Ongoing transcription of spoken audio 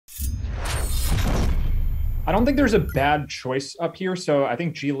I don't think there's a bad choice up here. So I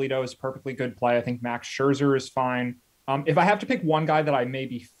think Giolito is a perfectly good play. I think Max Scherzer is fine. If I have to pick one guy that I may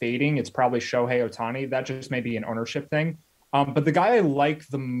be fading, it's probably Shohei Ohtani. That just may be an ownership thing. But the guy I like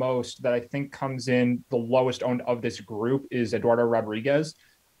the most that I think comes in the lowest owned of this group is Eduardo Rodriguez.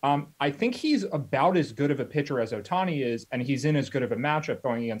 I think he's about as good of a pitcher as Ohtani is, and he's in as good of a matchup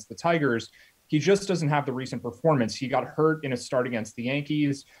going against the Tigers. He just doesn't have the recent performance. He got hurt in a start against the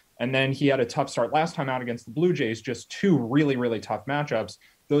Yankees, and then he had a tough start last time out against the Blue Jays, just two really, really tough matchups.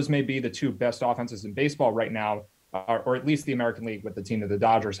 Those may be the two best offenses in baseball right now, or at least the American League with the team that the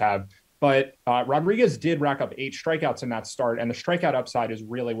Dodgers have. But Rodriguez did rack up 8 strikeouts in that start, and the strikeout upside is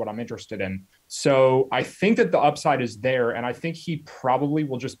really what I'm interested in. So I think that the upside is there, and I think he probably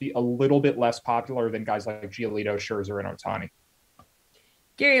will just be a little bit less popular than guys like Giolito, Scherzer, and Ohtani.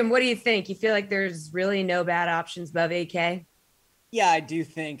 Garion, what do you think? You feel like there's really no bad options above 8K? Yeah, I do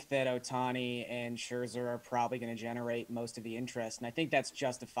think that Ohtani and Scherzer are probably going to generate most of the interest. And I think that's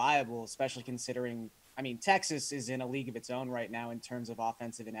justifiable, especially considering, I mean, Texas is in a league of its own right now in terms of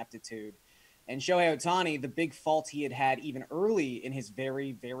offensive ineptitude. And Shohei Ohtani, the big fault he had even early in his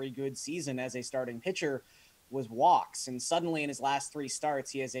very, very good season as a starting pitcher was walks. And suddenly in his last 3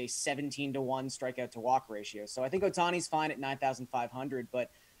 starts, he has a 17-1 strikeout to walk ratio. So I think Ohtani's fine at 9,500, but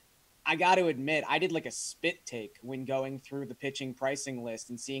I got to admit, I did like a spit take when going through the pitching pricing list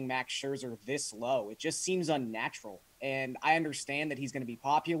and seeing Max Scherzer this low. It just seems unnatural. And I understand that he's going to be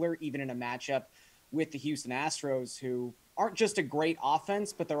popular even in a matchup with the Houston Astros, who aren't just a great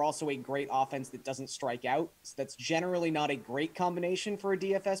offense, but they're also a great offense that doesn't strike out. So that's generally not a great combination for a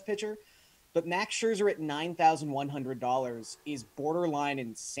DFS pitcher. But Max Scherzer at $9,100 is borderline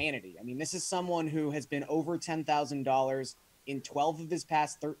insanity. I mean, this is someone who has been over $10,000 in 12 of his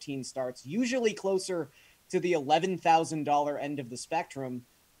past 13 starts, usually closer to the $11,000 end of the spectrum.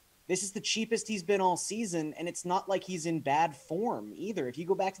 This is the cheapest he's been all season, and it's not like he's in bad form either. If you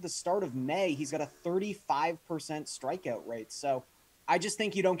go back to the start of May, he's got a 35% strikeout rate. So I just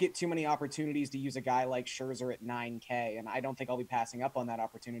think you don't get too many opportunities to use a guy like Scherzer at 9K, and I don't think I'll be passing up on that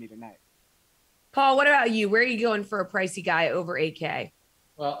opportunity tonight. Paul, what about you? Where are you going for a pricey guy over 8K?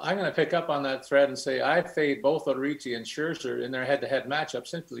 Well, I'm going to pick up on that thread and say I fade both Oruchi and Scherzer in their head-to-head matchup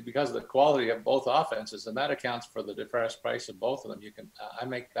simply because of the quality of both offenses, and that accounts for the depressed price of both of them. I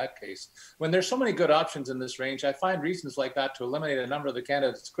make that case. When there's so many good options in this range, I find reasons like that to eliminate a number of the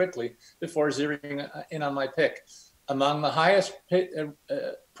candidates quickly before zeroing in on my pick. Among the highest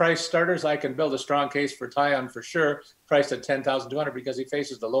price starters, I can build a strong case for Tyon for sure, priced at 10,200 because he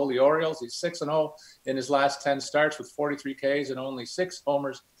faces the lowly Orioles. He's 6-0 in his last 10 starts with 43 Ks and only 6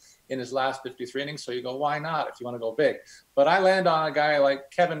 homers in his last 53 innings. So you go, why not if you want to go big? But I land on a guy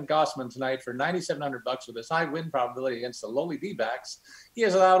like Kevin Gossman tonight for $9,700 with his high win probability against the lowly D-backs. He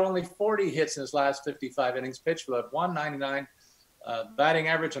has allowed only 40 hits in his last 55 innings, pitched with a 199 batting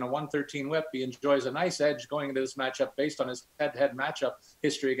average and a 113 whip. He enjoys a nice edge going into this matchup based on his head-to-head matchup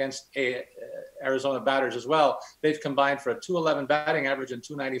history against Arizona batters as well. They've combined for a 211 batting average and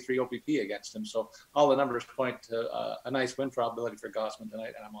 293 OPP against him. So all the numbers point to a nice win probability for Gossman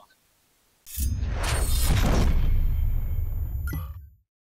tonight, and I'm on it.